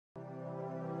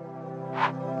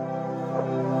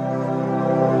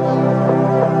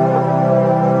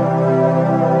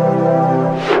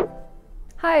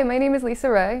my name is Lisa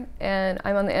Ray, and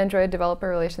I'm on the Android Developer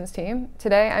Relations team.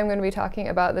 Today I'm going to be talking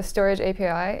about the storage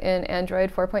API in Android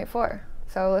 4.4.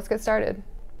 So let's get started.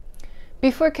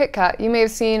 Before KitKat, you may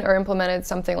have seen or implemented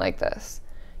something like this.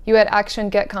 You had action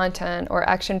get content or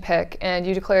action pick, and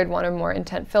you declared one or more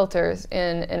intent filters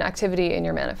in an activity in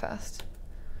your manifest.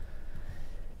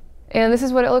 And this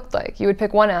is what it looked like. You would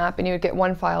pick one app and you would get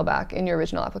one file back in your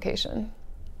original application.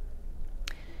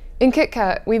 In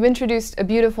KitKat, we've introduced a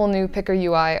beautiful new Picker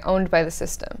UI owned by the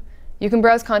system. You can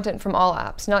browse content from all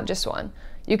apps, not just one.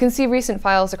 You can see recent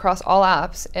files across all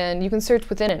apps, and you can search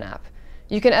within an app.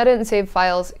 You can edit and save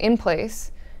files in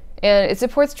place, and it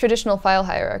supports traditional file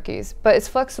hierarchies, but it's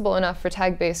flexible enough for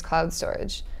tag-based cloud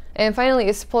storage. And finally,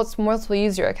 it supports multiple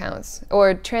user accounts,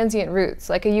 or transient routes,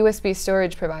 like a USB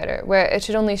storage provider, where it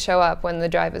should only show up when the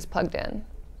drive is plugged in.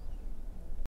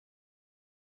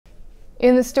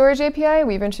 In the storage API,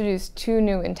 we've introduced two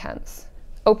new intents,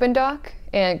 OpenDoc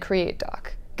and CreateDoc.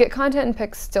 Get content and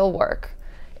pick still work,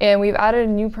 and we've added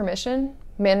a new permission,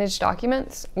 Manage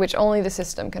Documents, which only the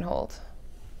system can hold.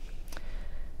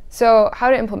 So how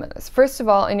to implement this? First of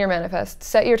all, in your manifest,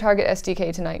 set your target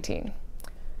SDK to 19.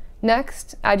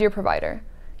 Next, add your provider.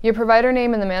 Your provider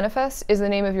name in the manifest is the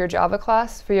name of your Java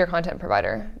class for your content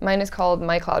provider. Mine is called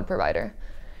myCloudProvider.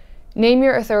 Name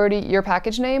your authority your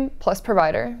package name plus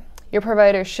provider. Your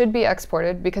provider should be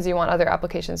exported because you want other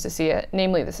applications to see it,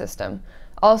 namely the system.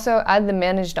 Also, add the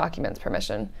Manage Documents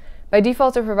permission. By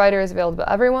default, a provider is available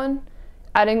to everyone.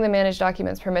 Adding the Manage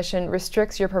Documents permission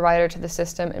restricts your provider to the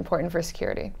system, important for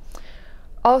security.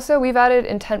 Also, we've added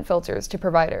intent filters to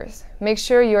providers. Make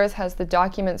sure yours has the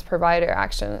Documents Provider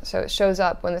action so it shows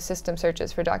up when the system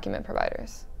searches for document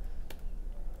providers.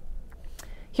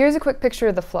 Here's a quick picture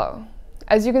of the flow.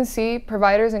 As you can see,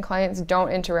 providers and clients don't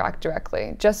interact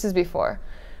directly, just as before.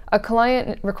 A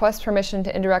client requests permission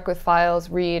to interact with files,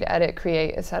 read, edit,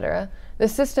 create, etc. The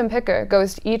system picker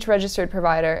goes to each registered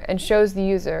provider and shows the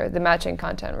user the matching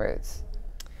content routes.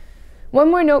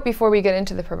 One more note before we get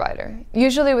into the provider.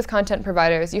 Usually with content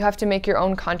providers, you have to make your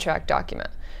own contract document.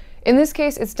 In this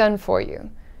case, it's done for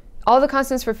you. All the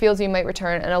constants for fields you might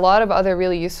return and a lot of other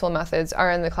really useful methods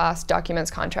are in the class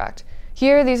Documents Contract.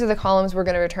 Here, these are the columns we're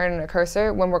going to return in a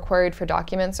cursor when we're queried for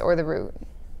documents or the root.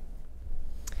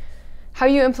 How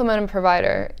you implement a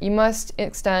provider, you must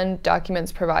extend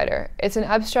Documents Provider. It's an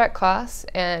abstract class,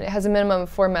 and it has a minimum of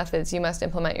 4 methods you must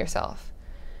implement yourself.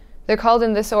 They're called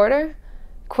in this order: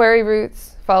 query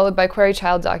routes, followed by query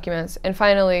child documents, and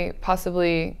finally,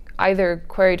 possibly either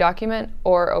query document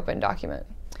or open document.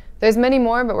 There's many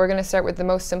more, but we're going to start with the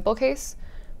most simple case,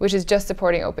 which is just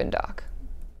supporting OpenDoc.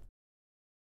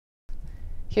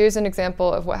 Here's an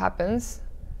example of what happens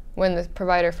when the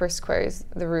provider first queries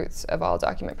the routes of all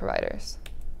document providers.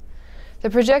 The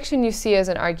projection you see as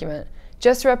an argument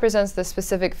just represents the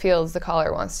specific fields the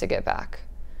caller wants to get back.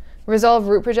 Resolve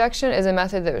root projection is a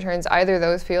method that returns either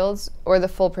those fields or the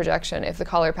full projection if the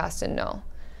caller passed in null.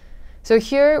 So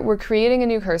here we're creating a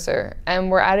new cursor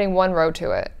and we're adding one row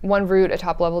to it, one root, a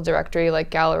top-level directory like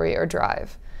gallery or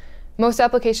drive. Most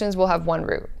applications will have one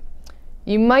root.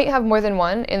 You might have more than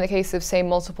one in the case of, say,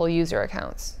 multiple user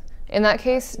accounts. In that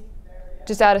case,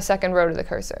 just add a second row to the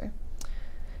cursor.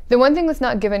 The one thing that's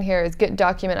not given here is get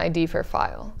document ID for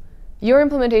file. Your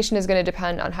implementation is going to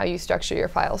depend on how you structure your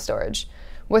file storage.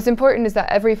 What's important is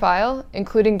that every file,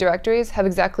 including directories, have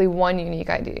exactly one unique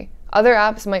ID. Other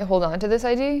apps might hold on to this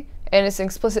ID, and it's an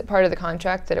explicit part of the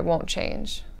contract that it won't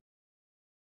change.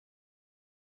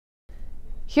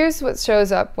 Here's what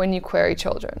shows up when you query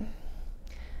children.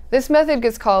 This method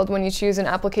gets called when you choose an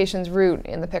application's root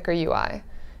in the Picker UI.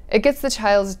 It gets the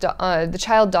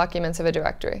child documents of a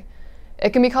directory. It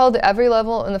can be called at every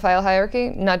level in the file hierarchy,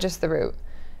 not just the root.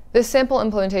 This sample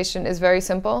implementation is very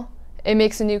simple. It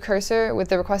makes a new cursor with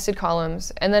the requested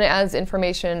columns, and then it adds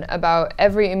information about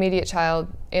every immediate child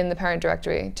in the parent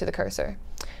directory to the cursor.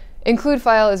 Include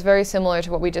file is very similar to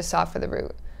what we just saw for the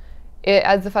root. It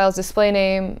adds the file's display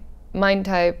name, MIME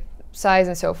type, size,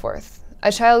 and so forth.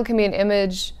 A child can be an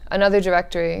image, another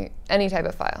directory, any type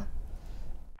of file.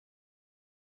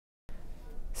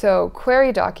 So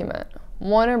query document,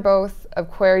 one or both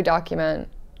of query document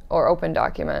or open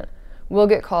document, will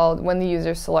get called when the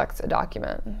user selects a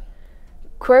document.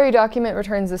 Query document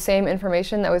returns the same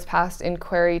information that was passed in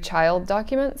query child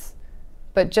documents,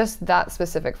 but just that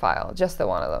specific file, just the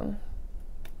one of them.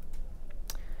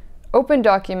 Open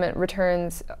document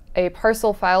returns a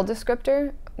parcel file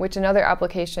descriptor, which another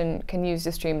application can use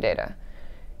to stream data.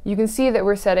 You can see that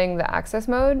we're setting the access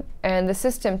mode, and the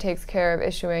system takes care of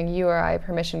issuing URI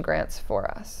permission grants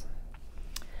for us.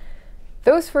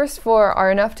 Those first 4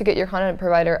 are enough to get your content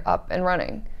provider up and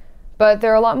running. but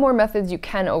there are a lot more methods you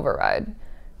can override.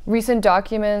 Recent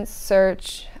documents,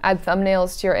 search, add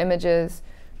thumbnails to your images.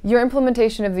 Your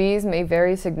implementation of these may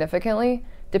vary significantly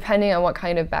depending on what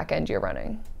kind of backend you're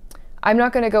running. I'm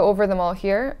not going to go over them all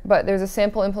here, but there's a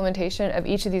sample implementation of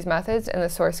each of these methods in the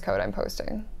source code I'm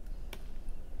posting.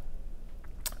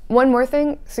 One more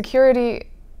thing, security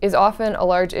is often a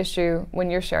large issue when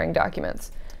you're sharing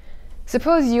documents.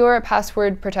 Suppose you're a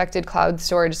password-protected cloud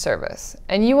storage service,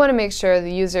 and you want to make sure the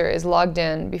user is logged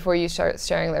in before you start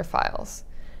sharing their files.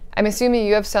 I'm assuming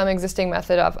you have some existing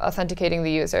method of authenticating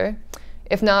the user.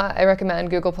 If not, I recommend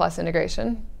Google+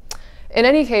 integration. In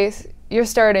any case, you're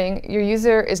starting, your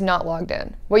user is not logged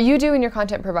in. What you do in your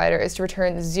content provider is to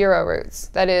return 0 roots,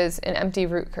 that is, an empty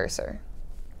root cursor.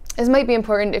 This might be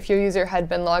important if your user had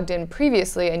been logged in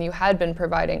previously and you had been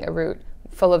providing a root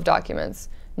full of documents.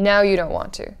 Now you don't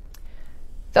want to.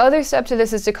 The other step to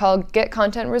this is to call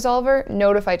getContentResolver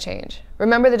notify change.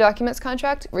 Remember the documents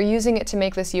contract? We're using it to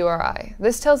make this URI.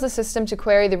 This tells the system to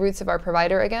query the roots of our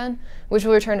provider again, which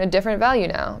will return a different value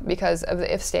now because of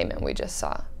the if statement we just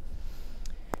saw.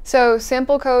 So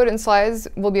sample code and slides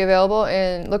will be available,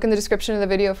 and look in the description of the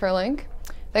video for a link.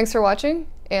 Thanks for watching,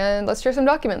 and let's share some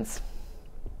documents.